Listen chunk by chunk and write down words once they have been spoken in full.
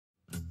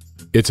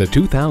It's a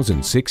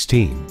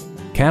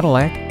 2016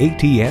 Cadillac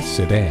ATS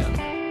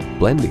Sedan,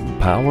 blending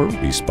power,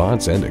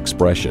 response, and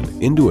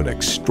expression into an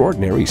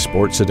extraordinary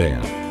sports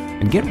sedan.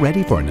 And get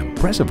ready for an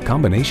impressive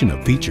combination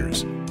of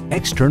features: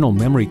 external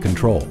memory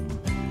control,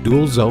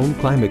 dual zone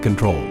climate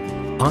control,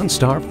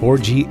 OnStar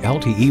 4G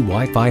LTE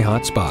Wi-Fi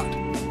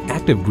hotspot,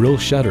 active grille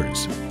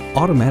shutters,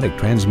 automatic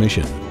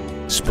transmission,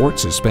 sport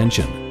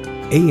suspension,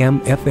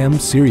 AM/FM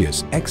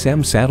Sirius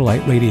XM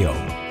satellite radio,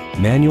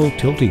 manual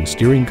tilting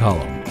steering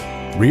column,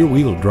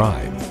 rear-wheel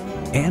drive,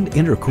 and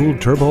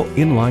intercooled turbo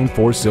inline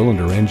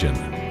 4-cylinder engine.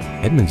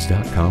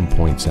 Edmunds.com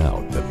points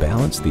out the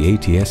balance the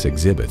ATS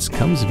exhibits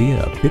comes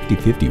via a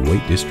 50/50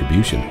 weight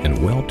distribution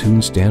and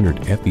well-tuned standard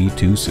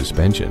FE2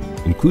 suspension,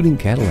 including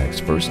Cadillac's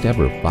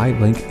first-ever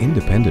 5-link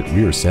independent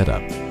rear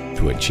setup.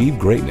 To achieve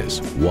greatness,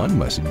 one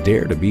must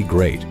dare to be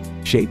great.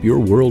 Shape your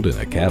world in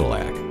a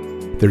Cadillac.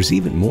 There's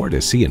even more to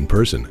see in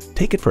person.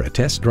 Take it for a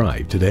test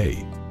drive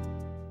today.